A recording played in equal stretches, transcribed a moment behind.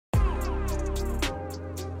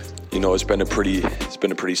You know, it's been a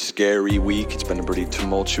pretty scary week. It's been a pretty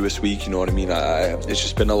tumultuous week. You know what I mean? It's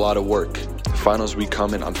just been a lot of work. Finals week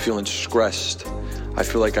coming. I'm feeling stressed. I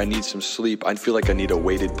feel like I need some sleep. I feel like I need a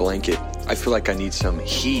weighted blanket. I feel like I need some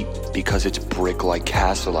heat because it's brick-like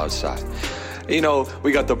castle outside. You know,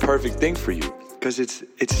 we got the perfect thing for you because it's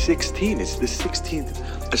 16. It's the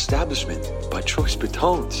 16th establishment by Troy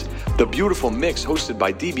Spitones. The beautiful mix hosted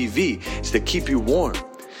by DBV is to keep you warm.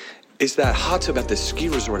 It's that hot tub at the ski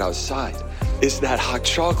resort outside. It's that hot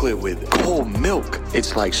chocolate with cold milk.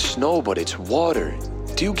 It's like snow, but it's water.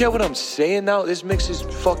 Do you get what I'm saying now? This mix is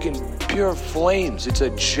fucking pure flames. It's a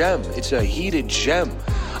gem. It's a heated gem.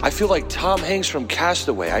 I feel like Tom Hanks from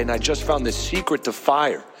Castaway, and I just found the secret to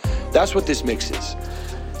fire. That's what this mix is.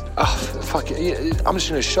 Fuck it. I'm just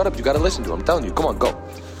gonna shut up. You gotta listen to it. I'm telling you. Come on, go.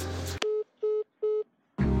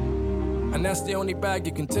 And that's the only bag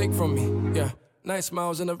you can take from me. Yeah. Nice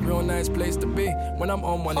smiles in a real nice place to be. When I'm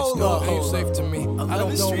on one, it's not ain't safe to me. I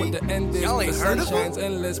don't know what the end is. The sun shines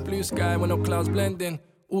endless, blue sky when no clouds blend in.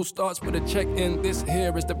 All starts with a check-in. This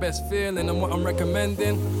here is the best feeling and what I'm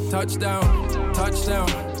recommending. Touchdown, touchdown.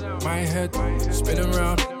 My head spinning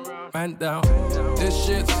round, man down. This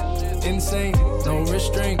shit's insane, no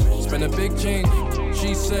restraint. Spend a big change.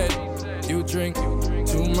 She said, you drink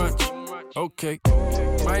too much. Okay,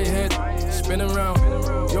 my head spinning round.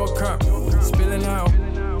 Your cup spilling out.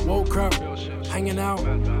 Woke up, hanging out,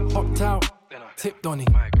 hopped out, tipped on it.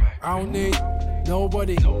 I don't need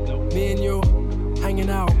nobody. Me and you hanging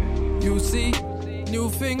out. You see new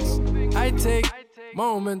things. I take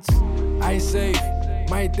moments. I save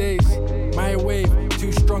my days, my wave.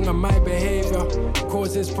 Too strong on my behavior.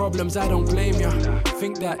 Causes problems, I don't blame ya.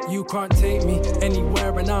 Think that you can't take me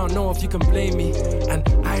anywhere, and I don't know if you can blame me. And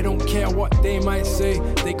I don't care what they might say.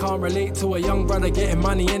 They can't relate to a young brother getting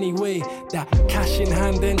money anyway. That cash in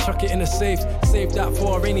hand, then chuck it in a safe. Save that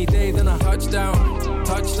for a rainy day, then I touchdown,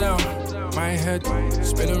 touchdown. My head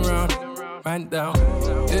spinning round, man down.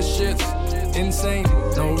 This shit's insane,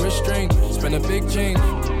 no restraint. Spend a big change.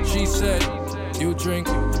 She said, you drink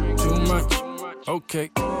too much. Okay,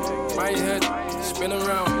 my head spin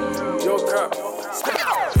around, your cup.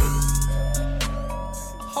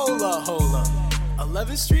 Hold up.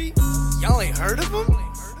 11th Street? Y'all ain't heard of him?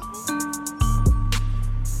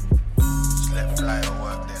 Just let fly to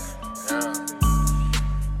work there.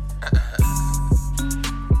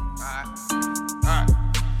 Alright.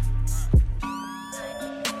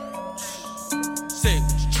 Say it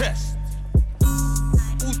with your chest.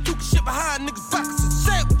 Who's talking shit behind niggas' backs and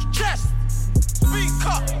say it with your chest. Speak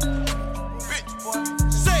up, bitch boy.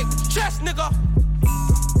 Say it with your chest, nigga.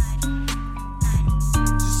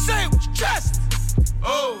 Just say it with your chest.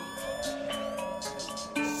 Oh.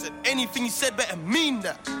 Said anything you said better mean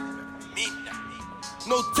that.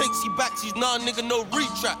 No takesy backsies, nah nigga, no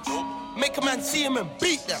retracts. Make a man see him and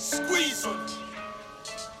beat that. Squeeze him.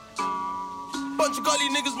 Bunch of gully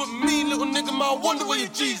niggas with me, little nigga, man, I wonder where your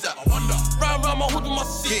G's at. Round my hood with my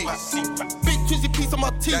seat, big twisty piece of my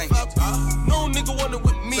teeth, fam. No nigga want it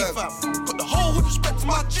with me, fam. Got the whole hood respect to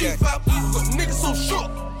my G, fam. Got niggas so shook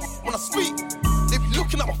when I speak, they be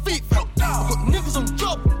looking at my feet, fam. I got niggas on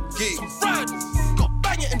job, some riders, got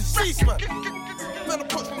bang it in the streets, man. Man,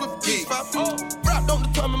 approach me with G's, fam. Rap don't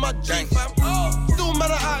determine my G, fam. Still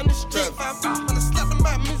matter out in the street, fam. And I slap them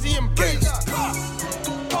out, Mizzy and Breeze.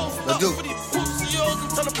 Post up for these pussies and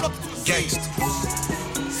turn the block to a gangsta.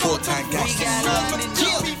 4-time gangsta.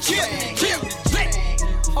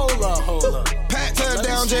 Hold up. Pat turned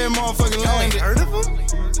down, Jay motherfucking landed. Heard of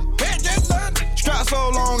him? Pat just landed. Strap so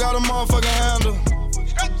long, got a motherfucking handle.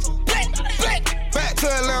 Back to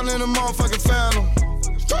Atlanta in the motherfucking phantom.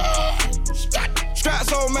 Strap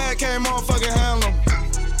so mad, can't motherfucking handle.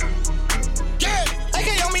 Yeah, they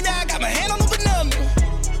can't on me now, I got my hand on the banana.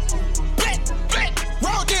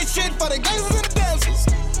 Roll this shit for the gangsters and the dancers.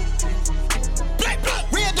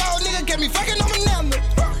 Real dog nigga get me fucking on my number.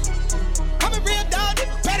 I'm a real dog,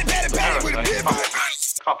 patty with a big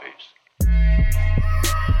Copies.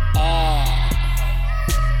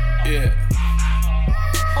 Yeah.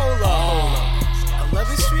 Hold up.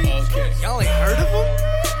 11th Street? Okay. Y'all ain't heard of him?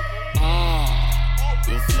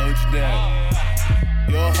 You'll flow generic.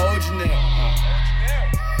 You'll hold generic.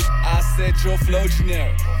 I said you'll flow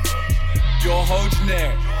generic. You'll hold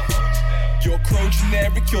generic. You're crow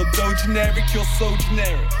generic, you're dough generic, you're so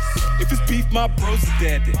generic. If it's beef, my bros are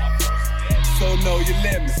dead. So know your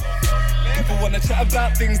limits. People wanna chat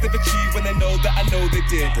about things they've achieved when they know that I know they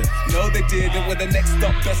did. Know they did, and when the next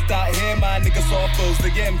stop best out here, my niggas all foes they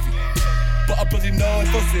envy. But I bloody know if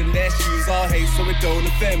I was in their shoes, I'll hate so it don't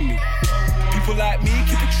offend me. People like me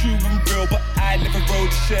keep it true and real, but I never rode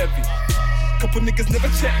a Chevy. Couple niggas never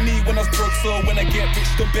check me when I was broke, so when I get rich,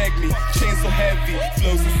 don't beg me. Chain so heavy,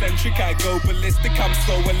 flows eccentric, I go ballistic. I'm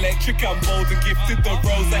so electric, I'm bold and gifted. The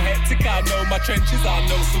roads are hectic, I know my trenches. I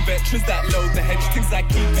know some veterans that load the hedge. Things I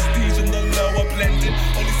keep prestige on the low, I'm blending.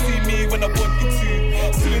 Only see me when I want you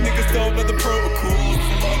to. Silly niggas don't know the protocols.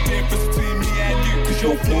 There's a lot of difference between me and you, cause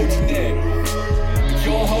you're flow generic,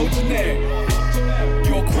 you're whole generic.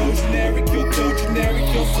 You're crow generic, you're dough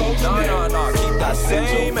generic, you're so generic. No, keep that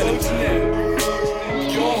same energy.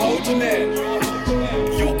 You're whole generic.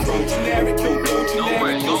 You're crow generic, you're dough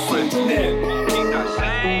generic, you're so generic. Keep that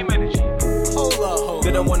same energy. Hold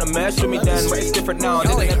Didn't wanna mess with me then, but it's different now.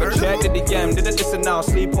 Didn't ever check it again, didn't listen now,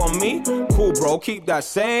 sleep on me. Cool bro, keep that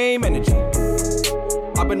same energy.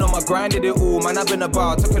 I've been on my grind, did it all, man, I've been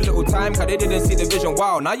about. Took a little time, cause they didn't see the vision.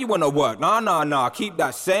 Wow, now you wanna work, nah, keep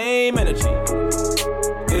that same energy.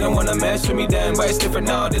 Didn't wanna mess with me then, but it's different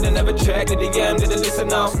now. Didn't ever check it again, didn't listen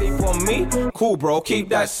now, sleep on me. Cool bro, keep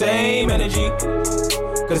that same energy.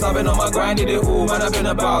 Cause I've been on my grind, did it all, man, I've been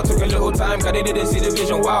about. Took a little time, cause they didn't see the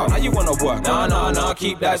vision. Wow, now you wanna work, nah,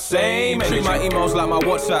 keep that same energy. Treat my emails like my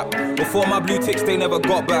WhatsApp. Before my blue ticks, they never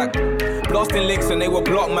got back. Blasting links and they were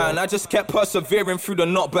blocked, man. I just kept persevering through the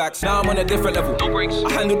knockbacks. Now I'm on a different level. No breaks.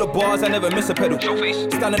 I handle the bars, I never miss a pedal. Show face.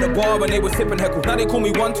 Stand at the bar when they were sipping heckle. Now they call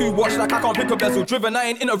me 1-2 watch like I can't pick a bezel. Driven, I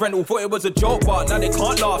ain't in a rental. Thought it was a joke, but now they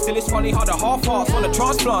can't laugh. Still it's funny how the half-hearts want a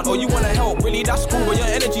transplant. Or you wanna help, really that's cool, but your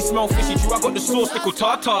energy smell fishy. True, I got the sauce, nickel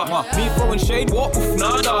tartar. Me throwing shade, what? Oof,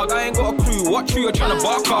 nah dog, I ain't got a clue. What tree you're trying to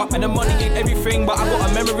bark up? And the money ain't everything, but I got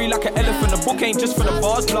a memory like an elephant. The book ain't just for the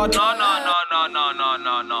bars, blood. Nah.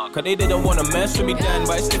 Cause they didn't wanna mess with me then,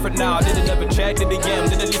 but it's different now. Didn't ever check it again,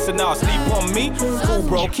 didn't listen now, sleep on me. Cool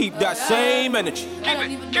bro, keep that same energy.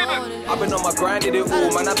 I've been on my grind, did it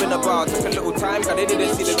all, man, I've been about. Took a little time, cause they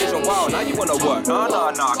didn't see the vision. Wow, now you wanna work,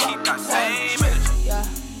 nah, keep that same energy. Yeah,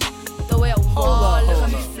 the way I walk, look at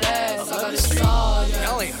me flex, I got a saw, yeah.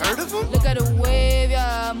 Y'all ain't heard of him? Look at the wave,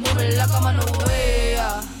 yeah, moving like I'm on the way,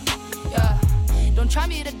 yeah. Don't try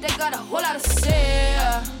me today, got a whole lot to say,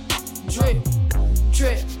 yeah.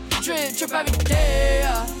 Drip every day,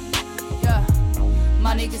 yeah.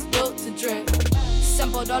 My niggas built to drip,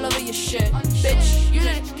 sampled all over your shit. Bitch, you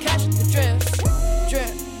didn't catch the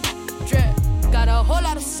drip. Got a whole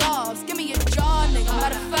lot of sauce, give me a jar, nigga.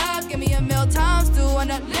 Matter of fact, give me a meal times 2 on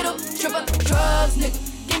that little trip of drugs, nigga.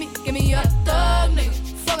 Give me a thug, nigga.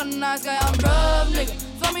 Fuck a nice guy, I'm rough, nigga.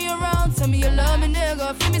 Throw me around, tell me you love me,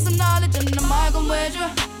 nigga. Feed me some knowledge and the mic, I'm with ya.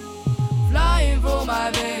 Flying through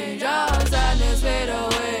my veins, yeah. Sadness fade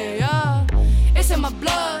away, yeah. It's in my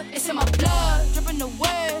blood, dripping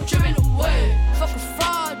away. Fuck a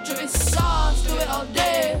fraud, dripping sauce, do it all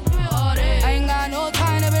day. I ain't got no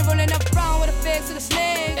time, I've been rolling up round with a fix to the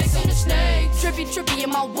snake. Trippy in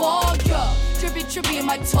my walk, yeah. Trippy in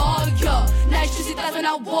my talk, yeah. Nice juicy thighs when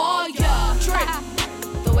I walk, yeah.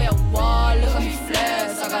 Trip, the way I walk, look at me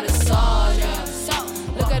flex, I got a sauce,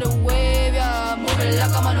 yeah. Look at the wave, yeah. Moving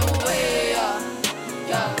like I'm on the way,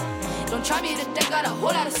 yeah. Don't try me today, got a whole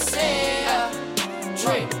lot to say, yeah.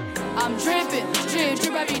 Drip, I'm dripping,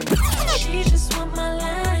 drip every day. She just want my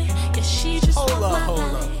life, yeah, she just want my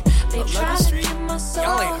life. They try to kill my soul,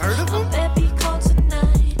 y'all ain't heard of him? I'm baby cold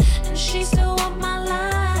tonight. And she still want my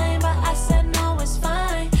line, but I said no, it's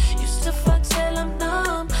fine. Used to fuck till I'm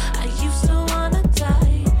numb, I used to wanna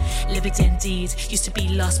die. Living indeed, used to be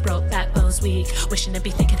lost, broke, backbones weak. Wishing to be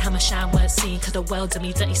thinking how my shine weren't seen. Cause the world did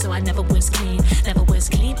me dirty, so I never was clean,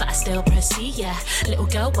 but I still proceed, yeah. Little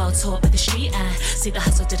girl well taught by the street, and see the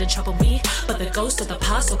hustle didn't trouble me, but the ghost of the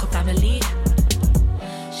past woke a family.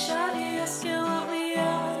 Shawty, ask you what we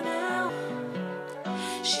are now.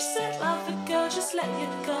 She said, love a girl, just let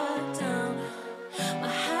your guard down. My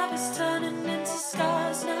habits turning into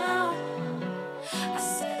scars now. I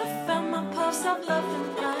said I found my path, stop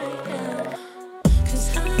loving right now. Cause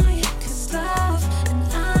I can love and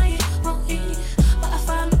I won't eat, but I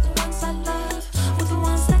found the ones I love were the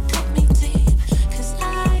ones that cut me deep. Cause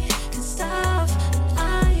I can starve and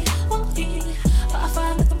I won't eat, but I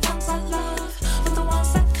found the ones I love were the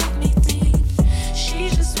ones that cut me deep. She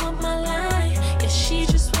just want my life, yeah, she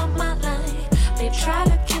just want my life. They try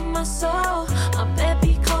to kill my soul, my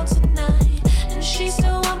baby cold tonight. And she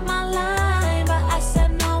still want my line, but I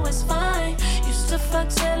said no, it's fine. Used to fuck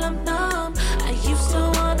till I'm numb, I used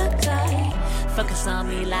to wanna die. Focus on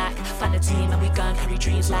me like, find a team and we gon' carry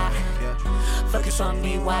dreams like. Focus on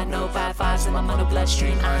me, why no bad vibes in my mind, no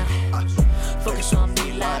bloodstream, focus on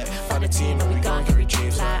me like, find a team and we gon' carry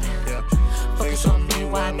dreams like. Focus on me,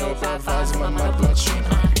 why no bad vibes in my mind, no bloodstream,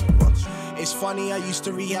 It's funny, I used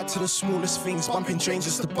to react to the smallest things, bumping trains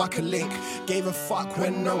just to buck a link. Gave a fuck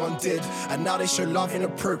when no one did, and now they show love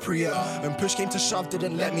inappropriate. When push came to shove,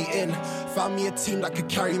 didn't let me in. Found me a team that could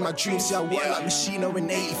carry my dreams. See, I work like Machino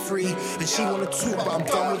in 83, and she wanna talk, but I'm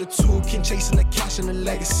done with the talking, chasing the cash and the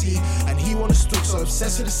legacy. And he wanna stalk, so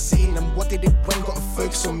obsessed with the scene and what they did when, gotta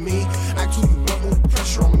focus on me. Act all you want, all the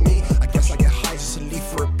pressure on me. I guess I get high just to leave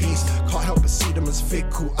for a piece. Can't help but see them as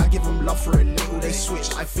fickle. I give them love for a little, they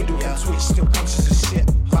switch. I fiddle on Twitch, still conscious of shit.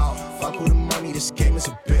 Wow, fuck all the money, this game is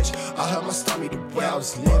a bitch. I hurt my stomach the way I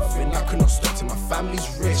was living. I could not stop till my family's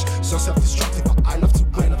rich. So self-destructive, but I love to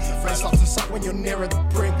win. Friends love to suck when you're near the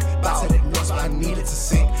brink. Battered it lost, but I needed to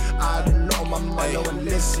sink. I had a lot on my mind, no one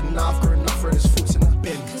listen. Now I've got enough for this fruits in the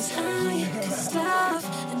bin. Cause I is love,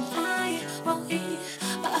 and I won't eat.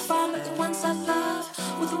 But I found that the ones I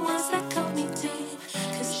love were the ones that cut me deep.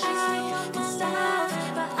 Cause I is love,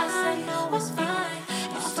 but I was fine.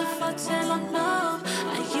 Used to fuck till I'm numb,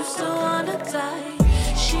 I used to wanna die.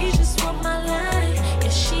 She just want my life, yeah,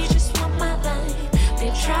 she just want my life.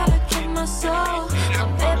 They try to kill my soul, my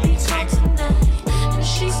baby come tonight. And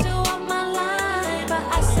she still want my life, but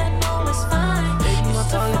I said no, it's fine. Used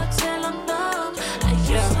to fuck till I'm numb, I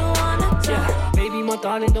used to wanna die. Baby, my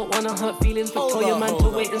darling, don't wanna hurt feelings, but tell your man to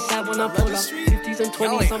wait inside when I pull up. 50s and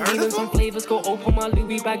 20s, some meanings, some flavors. Go open my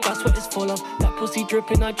Louis bag, that's what it's full of. That pussy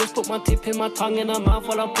dripping, I just put my tip in my tongue and her mouth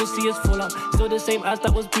while her pussy is full up. Still the same ass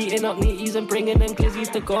that was beating up nitties and bringing them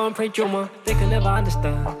glizzies to go and pray Juma. They can never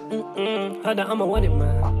understand. Heard that I'm a wanted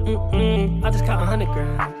man. I just count 100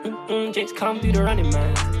 grand. Jakes come do the running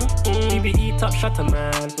man. BBE top shutter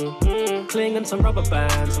man. Cling and some rubber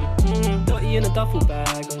bands. Dirty in a duffel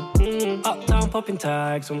bag. Uptown popping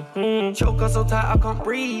tags. Choker so tight I can't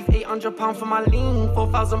breathe. £800 for my lean,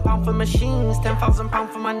 £4,000 for machines,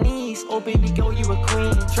 £10,000 for my knees. Oh baby girl, you a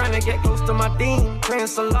queen. Trying to get close to my dean, praying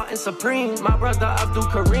Salat and Supreme. My brother Abdul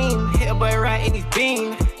Kareem, hit a boy right in his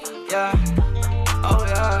beam. Yeah, oh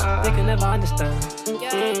yeah. They can never understand.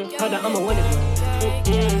 Heard that I'm a winning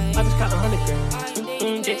man. I just count 100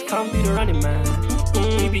 grand. Jakes come do the running man.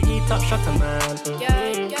 BBE top shutter man.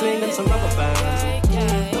 Cling and some rubber bands.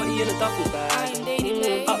 Dirty in a duffel bag.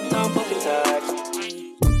 Uptown popping tags.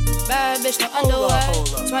 Bad bitch, no underwear.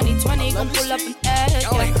 2020 gon' pull up an egg.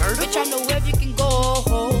 Yeah. Bitch, I'm the wave, you can go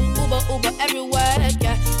home. Uber everywhere.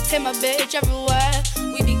 Yeah. Take my bitch everywhere.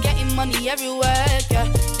 We be getting money everywhere. Yeah.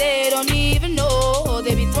 They don't even know.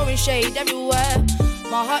 They be throwing shade everywhere.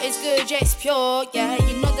 My heart is good, yeah, it's pure. Yeah.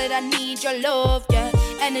 You know that I need your love. Yeah.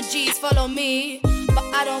 Energies follow me, but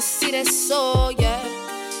I don't see that soul. Yeah.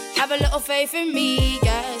 Have a little faith in me.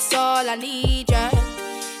 Yeah. It's all I need. Yeah.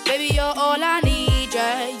 Baby, you're all I need,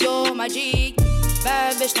 yeah. You're my G.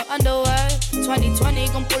 Bad bitch, no underwear. 2020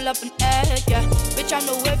 gon' pull up an egg, yeah. Bitch, I'm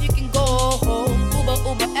the wave, you can go home.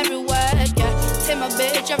 Uber everywhere, yeah. Take my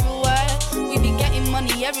bitch everywhere. We be getting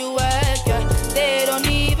money everywhere, yeah. They don't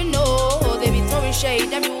even know. They be throwing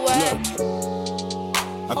shade everywhere.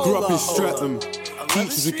 I grew up in Streatham.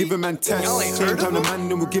 Teachers were giving man tests. Same time the man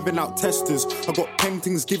them were giving out testers. I got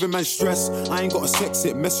paintings giving man stress. I ain't gotta sex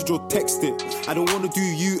it, message or text it. I don't wanna do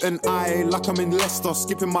you and I like I'm in Leicester,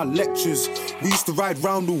 skipping my lectures. We used to ride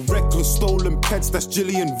round all reckless, stolen pets, that's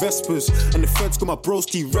Jillian Vespers. And the feds got my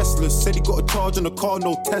broski restless. Said he got a charge on a car,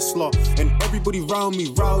 no Tesla. And everybody round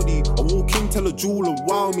me rowdy. I walk in, tell a jeweler,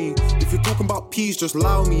 wow me. If you're talking about peas, just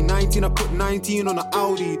allow me. 19, I put 19 on an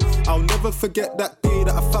Audi. I'll never forget that day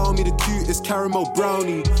that I found me the cutest caramel brownie.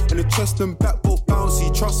 And the chest and back both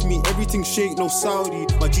bouncy. Trust me, everything shake, no Saudi.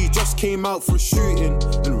 My G just came out for a shooting.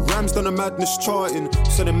 And Rams done a madness charting.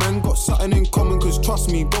 So the man got something in common, cause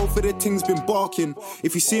trust me, both of their things been barking.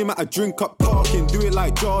 If you see him at a drink up parking, do it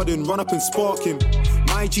like Jordan, run up and spark him.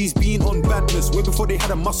 My G's been on badness way before they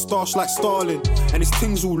had a mustache like Stalin. And it's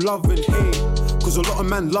things all love and hate, cause a lot of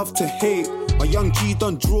men love to hate. My young G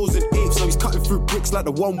done draws and apes, now he's cutting through bricks like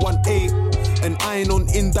the 118. And I ain't on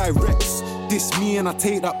indirects. Diss me and I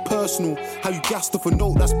take that personal. How you gassed off a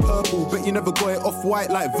note that's purple, bet you never got it off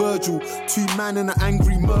white like Virgil. 2 man in an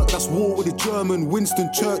angry murk, that's war with a German,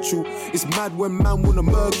 Winston Churchill. It's mad when man wanna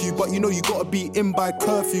murk you, but you know you gotta be in by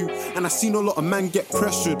curfew. And I seen a lot of man get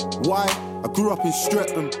pressured. Why? I grew up in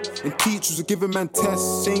Streatham, and teachers were giving man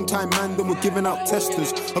tests. Same time man them were giving out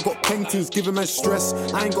testers. I got paintings giving man stress.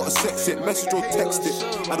 I ain't gotta sex it, message or text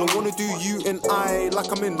it. I don't wanna do you and I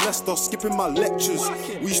like I'm in Leicester, skipping my lectures.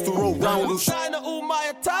 We used to roll round and shine all my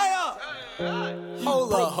attire.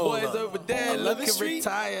 Hold up, boys over there looking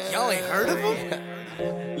retired. Y'all ain't heard of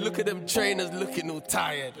them? Look at them trainers looking all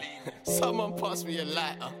tired. Someone pass me a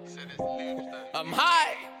lighter. I'm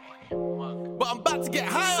high, but I'm about to get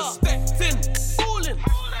higher. Stepped in, falling.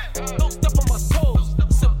 Don't step on my toes.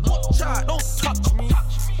 Said watch out, don't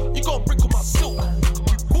go and wrinkle my silk.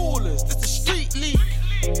 We ballers, this the street league.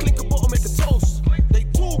 Clink a bottle, make a toast. They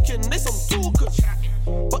talking, they some talkers.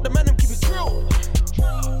 But the man them keep it real.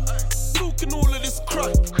 Talking all of this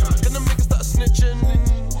crap. Then them niggas that are snitching.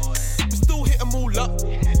 We still hit them all up.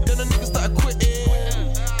 Then the niggas that are quitting.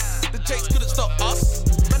 The Jakes couldn't stop us.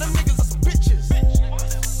 Man, them niggas are some bitches.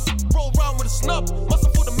 Roll round with a snub. Must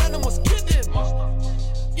have thought the man them was kidding.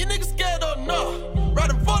 You niggas scared or not?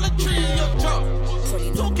 Riding voluntary in your job.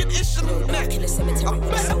 Talking ish in the neck. I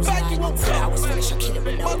bet the bag you won't come. My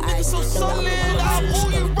niggas so solid. I'll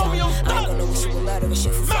all you Romeo's done.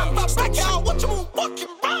 Man, back out. What you move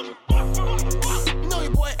fucking rum? You know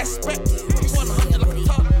your boy expect it. 100 like a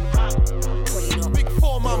ton. Big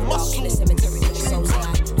 4, my muscle.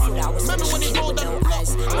 Remember when he rolled down the block?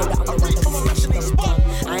 I reached from a matching spot.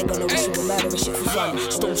 I ain't gonna wish you a murderous shit for fun.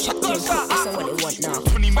 Stone shut your cup, that's what they want now.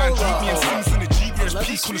 20 man keep me and Sims in the Jeep. Where's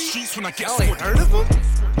peace on the streets when I get scored? Heard of him?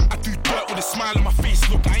 I do dirt with a smile on my face.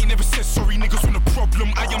 Look, I ain't never said sorry, niggas want a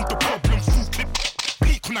problem. I am the problem. Full clip.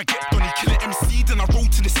 Peak when I get done. He kill it MC, then I roll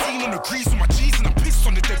to the scene on the grease with my G's and I piss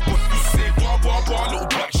on the dead body. You say bar, little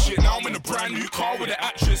black shit. Now I'm in a brand new car with an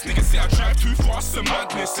actress. Niggas say I drive too fast and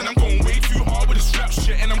madness. And I'm going way too hard with this rap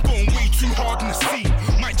shit. And I'm going way too hard in the scene.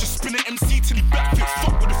 Might just spin an MC till he backflip.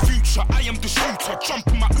 Fuck with the future. I am the shooter. Jump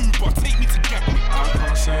in my Uber. Take me to Gatwick. I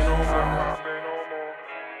can't say no more.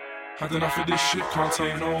 Had enough of this shit, can't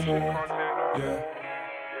take no more. Yeah.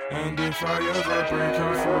 And if I ever break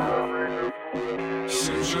and fall,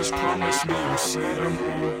 Sims just promise me you'll see them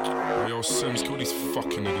all. Yo, Sims, kill these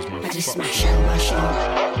fucking niggas, man. I just smash out my shit.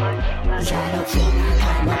 Drive up for me,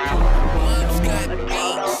 climb up for me. Mobs got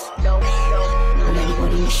beats. Will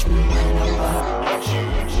anybody wish me when I'm up?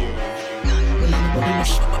 Will anybody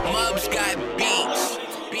wish me? Mobs got beats.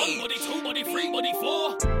 One body, two body, three body,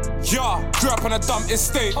 four. Yeah, grew up on a dumb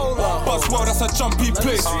estate. Buzzwell, that's a jumpy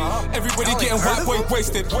place. Everybody getting white boy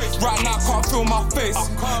wasted. Right now, can't feel my face.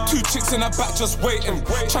 Two chicks in the back just waiting.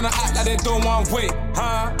 Tryna act like they don't want to wait.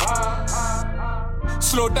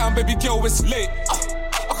 Slow down, baby girl, it's late.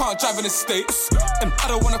 I can't drive in the States. And I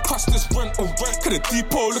don't wanna crush this rental. Cause the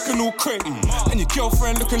depot looking all crazy. And your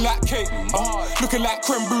girlfriend looking like cake. Looking like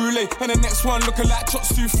creme brulee. And the next one looking like choc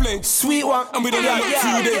souffle. Sweet one. And we don't look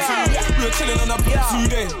 2 days. We were chilling on a block 2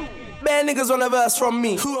 days. Bare niggas want a verse from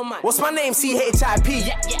me. Who am I? What's my name?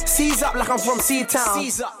 C-H-I-P. C's up like I'm from C-Town.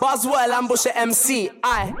 Buzzwell, ambush a MC.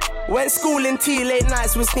 I went school in T, late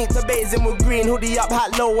nights with sneak to bathing with green. Hoodie up,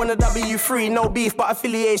 hat low on a W3. No beef, but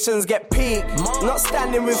affiliations get peak. Not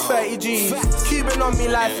standing with 30 G's. Cuban on me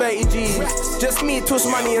like 30 G's. Just me, tush,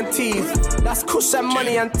 money and teeth. That's kush and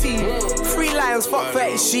money and teeth. 3 lions, fuck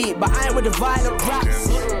 30 sheep. But I ain't with the violent raps.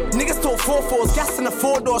 Niggas talk 4-4s, gas in a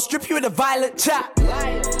 4-door. Strip you with a violent chat.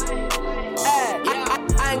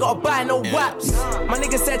 I ain't gotta buy no waps. My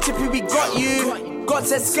nigga said, Chippy, we got you. God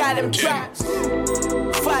said, sky them traps. 5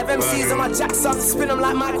 MCs on my jacks up, spin them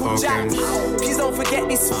like Michael Jack. Please don't forget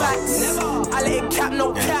these facts. I let it cap,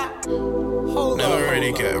 no cap. Never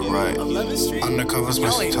really get it right. Undercover's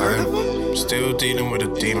missing time. Still dealing with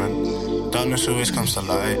a demon. Darkness always comes to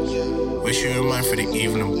light. Wish you were mine for the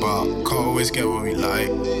evening, but can't always get what we like.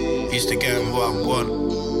 Used to get what I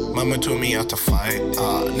want. Mama taught me how to fight.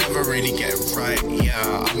 Never really get it right.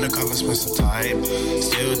 Yeah, undercover's missing time.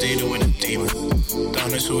 Still dealing with a demon.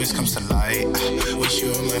 Darkness always comes to light. Wish you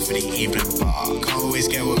were mine for the evening, but can't always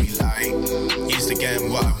get what we like. Used to get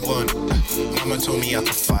what I want. Mama taught me how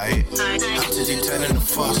to fight. Had to do 10 in the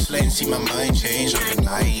fast lane. See my mind change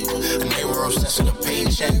overnight. And they were obsessed with a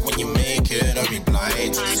paycheck. When you make it, I'll be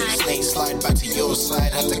blind. Snake slide back to your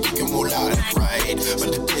side. Had to kick them all out and ride.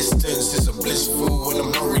 But the distance is a blissful when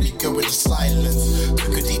I'm not really good with the silence.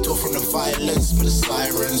 Took a detour from the violence, but the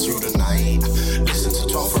sirens through the night. Listen to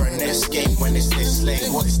 12 for an escape when it's this late.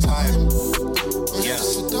 What is time? Yeah,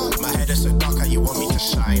 my head is so dark, how you want me to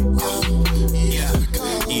shine? Yeah,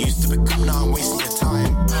 you used to pick up, now I'm wasting your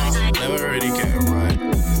time. Never really get it right.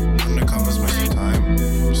 Undercover's missing time.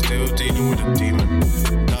 Still dealing with a demon.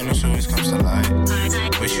 Darkness always comes to light.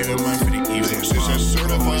 Wish you were mine for the evening. This is a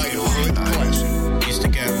certified hood classic. Used to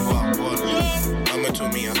get what I want. Mama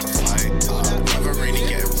told me how to fight. Never really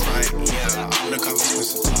get it right. Yeah, undercover's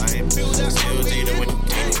missing time. Still dealing with a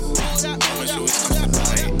demon. Darkness always comes to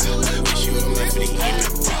light. Wish you were mine for the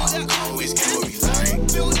evening. Can't always get what we like.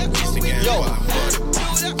 Used to get what I want.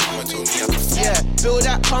 Mama told me how to fight. Yeah, build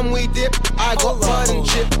that that Conway dip. I got burn and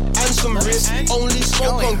chip and some wrist. Only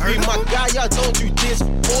smoke on green, my guy, I don't do this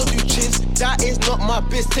or do chiz. That is not my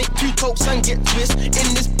biz. Take 2 cokes and get twist. In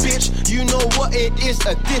this bitch, you know what it is.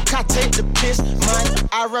 A dick, I take the piss. My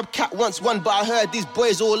Arab cat wants one, but I heard these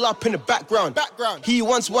boys all up in the background. He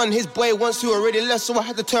wants one, his boy wants 2 already left, so I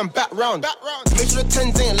had to turn back round. Make sure the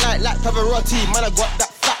 10s ain't like Pavarotti, man, I got that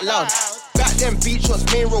fat loud. Back then, beach shots,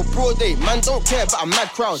 main road, broad day. Man, don't care, but I'm mad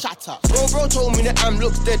crowd. Shut up. Bro told me that I'm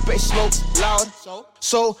looks dead, but he smokes loud.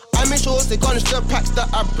 So I made sure they garnish the packs that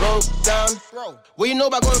I broke down. What you know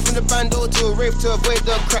about going from the bando to a rave to avoid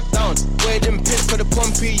the crackdown? Where them pins for the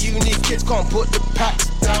Pompey uni kids can't put the packs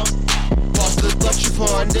down. Pass the Dutch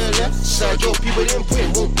on the left side. Yo, people didn't put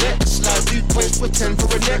it, won't let slide. 2 points for 10 for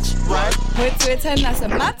the next ride. Point to a 10, that's a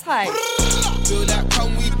mad type. Feel that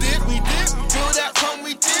come we did. Feel that come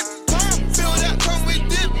we did. Feel that come we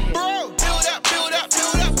did, bro. Feel that come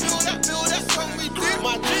we did.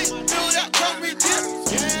 My G, feel that come we did.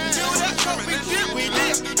 Feel that come we did. We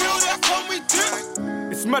did. Feel that come we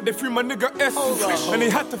did. It's mad they free my nigga S, and they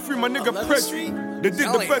had to free my nigga Press. They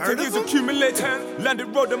did the better, years accumulated.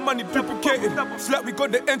 Landed road, the money duplicated. It's like we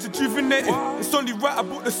got the engine rejuvenated. It's only right I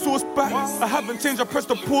brought the sauce back. I haven't changed, I pressed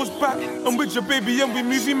the pause back. I'm with your baby and we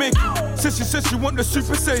movie making. Says she want the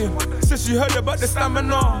Super Saiyan. Says she heard about the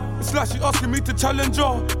stamina. It's like she asking me to challenge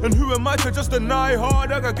her. And who am I to just deny her?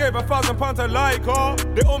 Like I gave £1,000 to like her.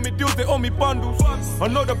 They owe me deals, they owe me bundles. I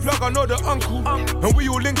know the plug, I know the uncle. And we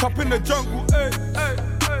all link up in the jungle. Hey.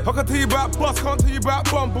 I can tell you about bus, can't tell you about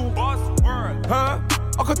Bumble. Huh?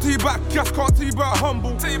 I can tell you about gas, can't tell you about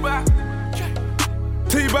Humble. Tell you about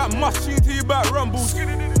machine, tell you about Rumbles.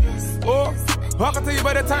 Oh, I can tell you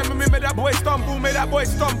about the time when we made that boy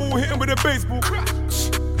stumble, hit him with a baseball.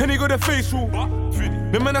 And he got a facial.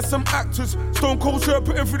 The men are some actors, Stone Cold shirt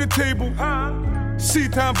put him through the table.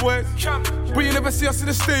 C-time boys, but you never see us in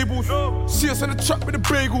the stables. See us on the truck with the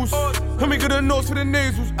bagels. And we got a nose for the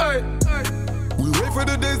nasals. We wait for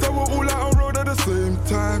the days that we're all out on road at the same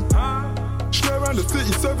time. Share around the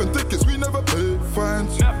city, 7 tickets, we never pay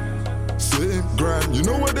fines. Same grind, you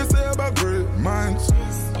know what they say about great minds.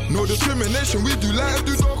 No discrimination, we do life,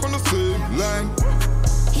 do talk on the same line.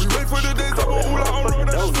 We wait for the days that we're all out on road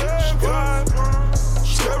at the same time.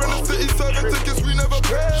 Share around the city, 7 tickets, we never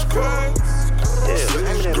pay fines.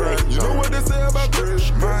 Same grind, you know what they say about great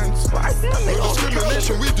minds. No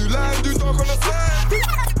discrimination, we do life, do talk on the same.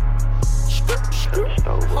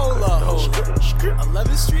 Hold up.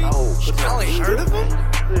 11th Street? Y'all ain't heard of him?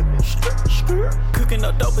 Cooking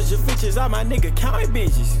up dope as your bitches, all my nigga counting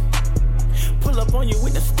bitches. Pull up on you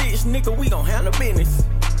with the sticks, nigga, we gon' handle business.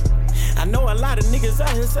 I know a lot of niggas out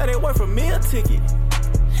here say they work for meal ticket.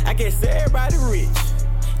 I guess everybody rich,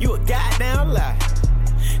 you a goddamn lie.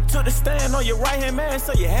 Took the stand on your right hand man,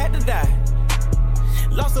 so you had to die.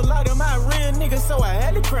 Lost a lot of my real niggas, so I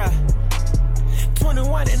had to cry.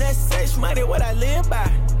 21 and that's sex money, what I live by.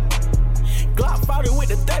 Glock 40 with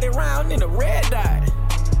the 30 round in the red dot.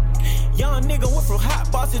 Young nigga went from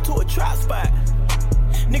hot bossing to a trap spot.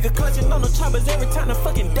 Nigga clutching on the choppers every time the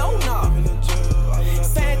fucking dough knock.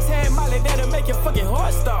 Santan Molly, that'll make your fucking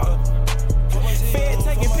heart stop. Fed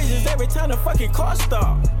taking pictures every time the fucking car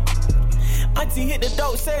stop. Auntie hit the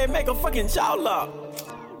dope, said make a fucking jaw lock.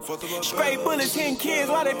 Straight bullets hitting kids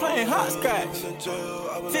while they playing hopscotch.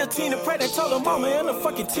 15 the pregnant told her mama in a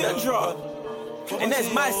fucking teardrop. And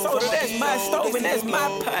that's my soda, that's my stove, and that's my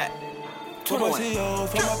pot. 21.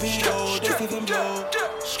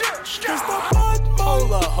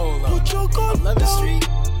 Hold up. 11th Street?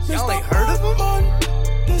 Y'all ain't heard of him?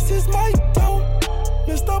 This is my town.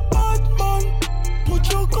 Mr. Batman,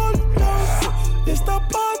 put your gun down. Mr.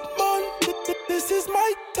 Batman, this is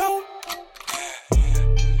my town.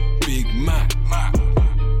 Big Mac,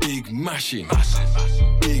 big mashing,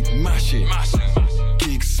 big mashing,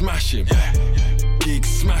 gig smashing, gig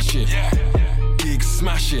smashing, gig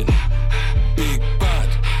smashing, big bad,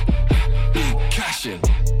 big cashing.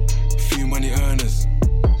 Few money earners,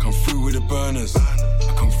 come through with the burners.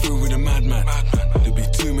 I come through with a madman. There'll be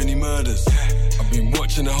too many murders. I've been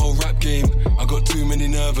watching the whole rap game. I got too many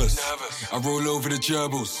nervous. I roll over the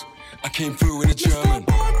gerbils. I came through in a German.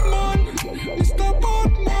 It's the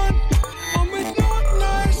Batman. I'm with not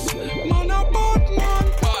nice. Man, a Batman.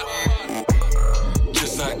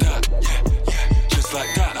 Just like that, yeah. Just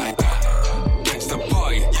like that. Against the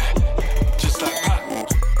party, yeah. Just like that.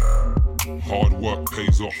 Hard work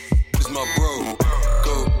pays off. It's my bro.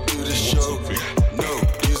 Go do the show. No,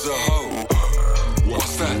 use a hoe.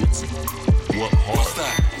 What's that? What's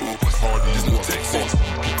that? There's no text.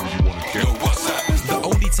 Yo, what's that? The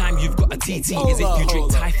only time you've got a TT is it you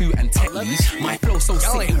drink Thai food and Tetley. My flow so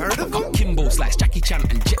sick, fuck up Kimbos like Jackie Chan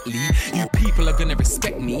and Jet Li. You people are gonna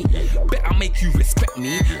respect me, bet I'll make you respect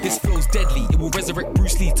me. This flow's deadly, it will resurrect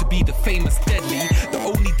Bruce Lee to be the famous Deadly. The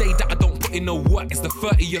only day that I don't put in no work is the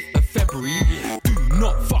 30th of February. Do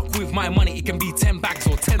not fuck with my money, it can be 10 bags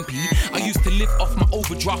or 10p. I used to live off my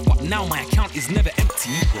overdraft, but now my account is never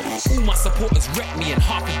empty. All my supporters wreck me and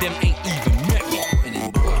half of them ain't even met me.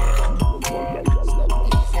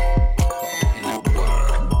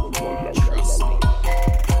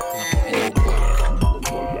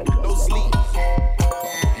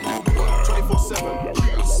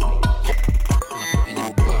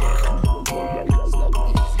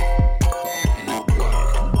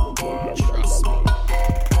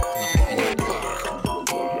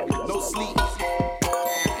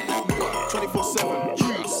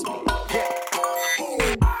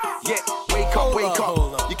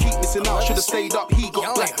 Should've stayed up, he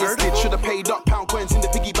got blacklisted. Should've paid up, pound coins in the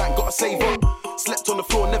piggy bank, gotta save up. Slept on the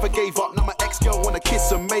floor, never gave up. Now my ex-girl wanna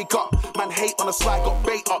kiss and make up. Man hate on the slide, got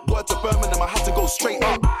bait up. Word to Birmingham, I had to go straight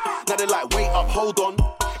up. Now they like, wait up, hold on.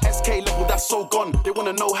 SK level, that's so gone. They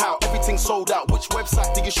wanna know how everything's sold out. Which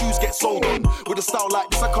website do your shoes get sold on? With a style like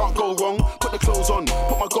this, I can't go wrong. Put the clothes on,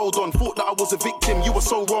 put my gold on. Thought that I was a victim, you were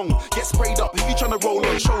so wrong. Get sprayed up, who you tryna roll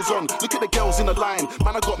on? Shows on, look at the girls in the line.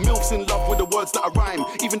 Man, I got MILFs in love with the words that I rhyme.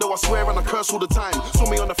 Even though I swear and I curse all the time. Saw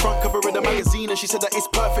me on the front cover of the magazine and she said that it's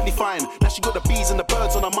perfectly fine. Now she got the bees and the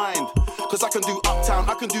birds on her mind. Cause I can do Uptown,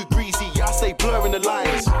 I can do Greasy. Yeah, I say blur in the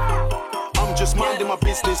lines. I'm just minding my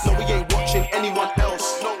business, no we ain't watching anyone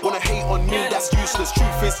else. Wanna hate on me, that's useless.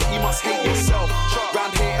 Truth is, you must hate yourself.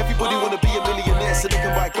 Round here, everybody wanna be a millionaire so they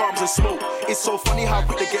can buy gums and smoke. It's so funny how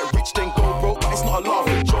quick they get rich then go broke, but it's not a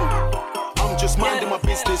laughing joke. I'm just minding my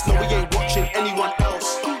business, no we ain't watching anyone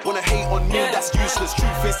else. Wanna hate on me, that's useless.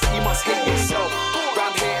 Truth is, you must hate yourself.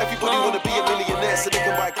 Round here, everybody wanna be a millionaire so they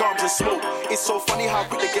can buy gums and smoke. It's so funny how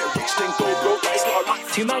quick they get rich then go broke, but it's not a laughing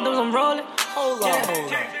joke. 2 Magnums, I'm rolling. Hold on.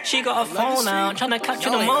 She got her phone out, tryna capture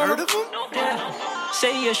the moment.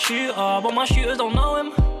 Say you're a shooter, but my shooters don't know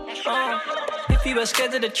him. If you were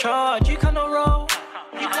scared of the charge, you cannot roll.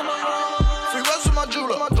 3 words with my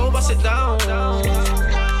jeweler. Go bust it down.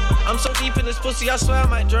 I'm so deep in this pussy, I swear I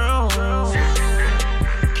might drown.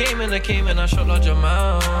 Came in, I shot large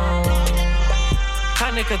amount.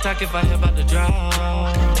 Panic attack if I hear about the drown.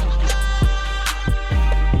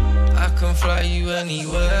 I can fly you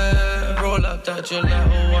anywhere. Roll up that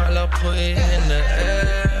gelato while I put it in the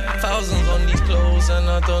air. Thousands on these clothes and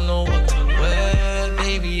I don't know what to wear.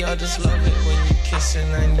 Baby, I just love it when you kissing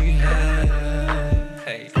and you hair.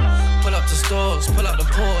 Hey, pull up the stores, pull out the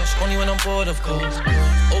Porsche, only when I'm bored, of course.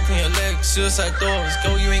 Open your legs, suicide doors,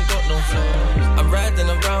 girl, you ain't got no flaws. I'm riding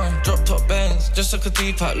around, drop top Benz, just like a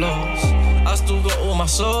D-pack loss. I still got all my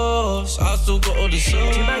sauce, I still got all the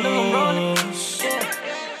sauce. 2 Magnums, I'm rolling.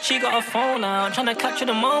 She got her phone out, tryna capture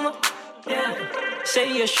the moment.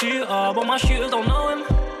 Say you're a shooter, but my shooters don't know him.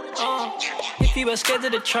 If you were scared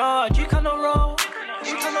of the charge, you cannot roll.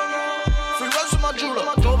 3 words with my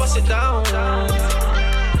jeweler. Go bust it down.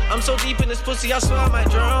 I'm so deep in this pussy, I swear I might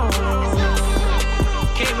drown.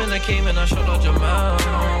 Came in, I shot large amount.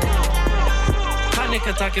 Panic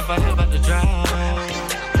attack if I hear about the drown.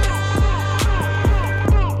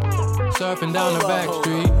 Surfing down the back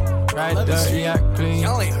street, ride dirty, act clean.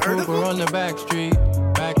 Uber on the back street,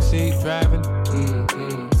 backseat driving.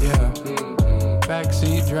 Yeah.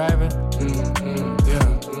 Backseat driving.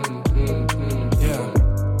 Yeah.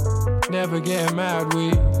 Never getting mad,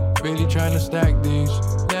 we really trying to stack these.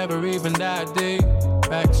 Never even that deep.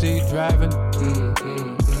 Backseat driving.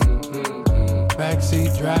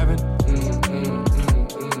 Backseat driving.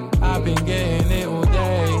 I've been getting it all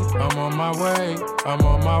day. I'm on my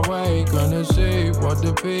way. Gonna see what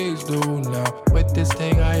the pigs do now. With this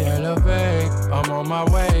thing I elevate. I'm on my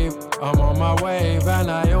wave,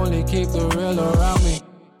 and I only keep the real around me.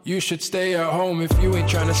 You should stay at home if you ain't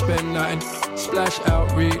tryna spend nothing. Splash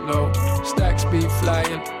out, reload, stacks be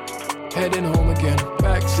flying. Heading home again,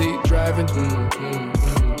 backseat driving.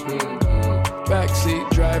 Backseat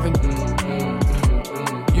driving.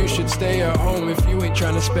 You should stay at home if you ain't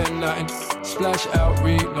tryna spend nothing. Splash out,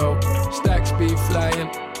 reload, stacks be flying.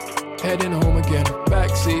 Heading home again,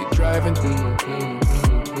 backseat driving.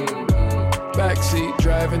 Backseat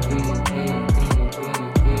driving.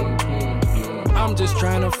 I'm just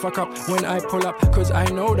trying to fuck up when I pull up, cause I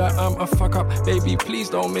know that I'm a fuck up. Baby, please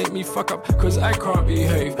don't make me fuck up, cause I can't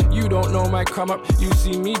behave. You don't know my come up, you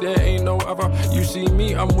see me, there ain't no other. You see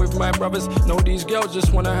me, I'm with my brothers. No, these girls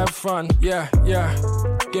just wanna have fun, yeah.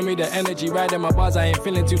 Give me the energy, riding my bars, I ain't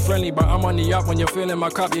feeling too friendly, but I'm on the up. When you're filling my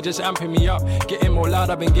cup, you're just amping me up. Getting more loud,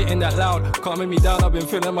 I've been getting that loud. Calming me down, I've been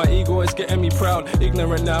feeling my ego, it's getting me proud.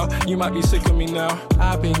 Ignorant now, you might be sick of me now.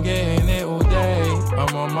 I've been getting it all day.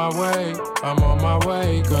 I'm on my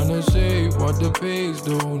way, gonna see what the pigs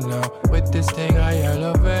do now. With this thing I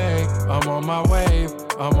elevate. I'm on my wave,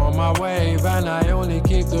 and I only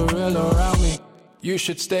keep the real around me. You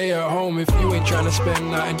should stay at home if you ain't tryna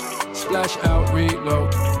spend nothing. Splash out,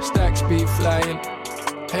 reload, stacks be flying.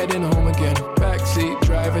 Heading home again, backseat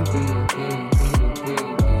driving.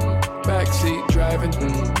 Backseat driving.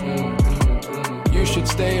 You should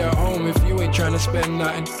stay at home if you ain't tryna spend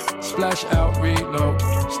nothing. Splash out, reload,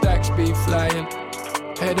 stacks be flying.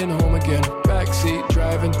 Heading home again, backseat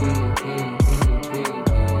driving.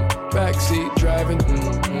 Backseat driving.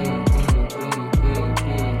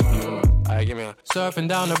 Give me a surfing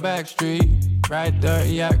down the back street, right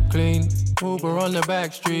dirty, act clean. Uber on the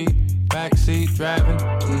back street, backseat driving.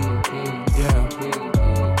 Yeah,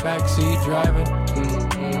 backseat driving.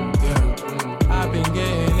 Yeah, I've been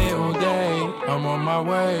getting it all day. I'm on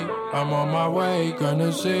my way,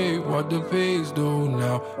 gonna see what the pigs do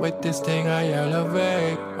now. With this thing I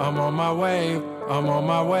elevate. I'm on my wave,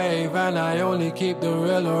 and I only keep the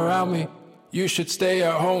real around me. You should stay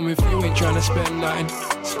at home if you ain't tryna spend nothing.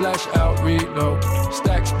 Splash out, reload,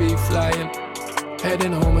 stacks be flying.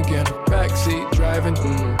 Heading home again, backseat driving.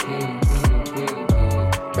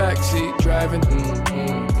 Backseat driving.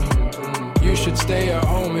 You should stay at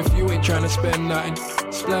home if you ain't tryna spend nothing.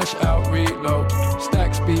 Splash out, reload,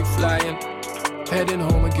 stacks be flying. Heading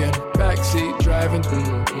home again, backseat driving.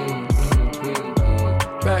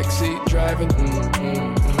 Backseat driving.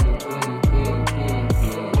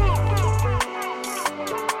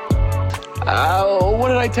 What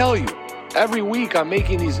did I tell you? Every week I'm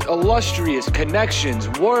making these illustrious connections,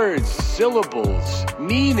 words, syllables,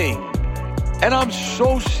 meaning. And I'm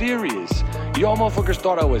so serious. Y'all motherfuckers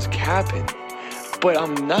thought I was capping. But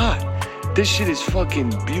I'm not. This shit is fucking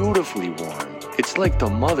beautifully warm. It's like the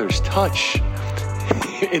mother's touch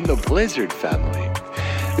in the Blizzard family.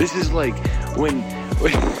 This is like when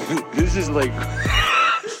this is like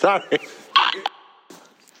sorry.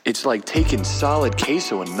 It's like taking solid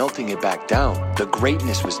queso and melting it back down. The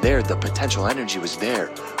greatness was there. The potential energy was there.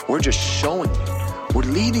 We're just showing you. We're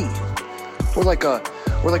leading you. We're like a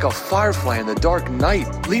firefly in the dark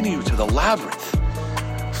night, leading you to the labyrinth.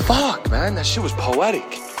 Fuck, man, that shit was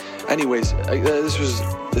poetic. Anyways, this was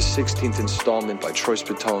the 16th installment by Troy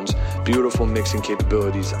Spitone's beautiful mixing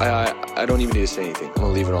capabilities. I don't even need to say anything. I'm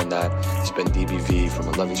gonna leave it on that. It's been DBV from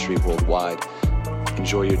 11th Street Worldwide.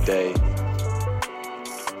 Enjoy your day.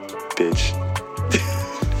 Bitch.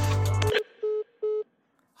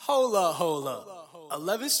 Hold up.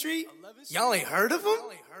 11th Street? Y'all ain't heard of him?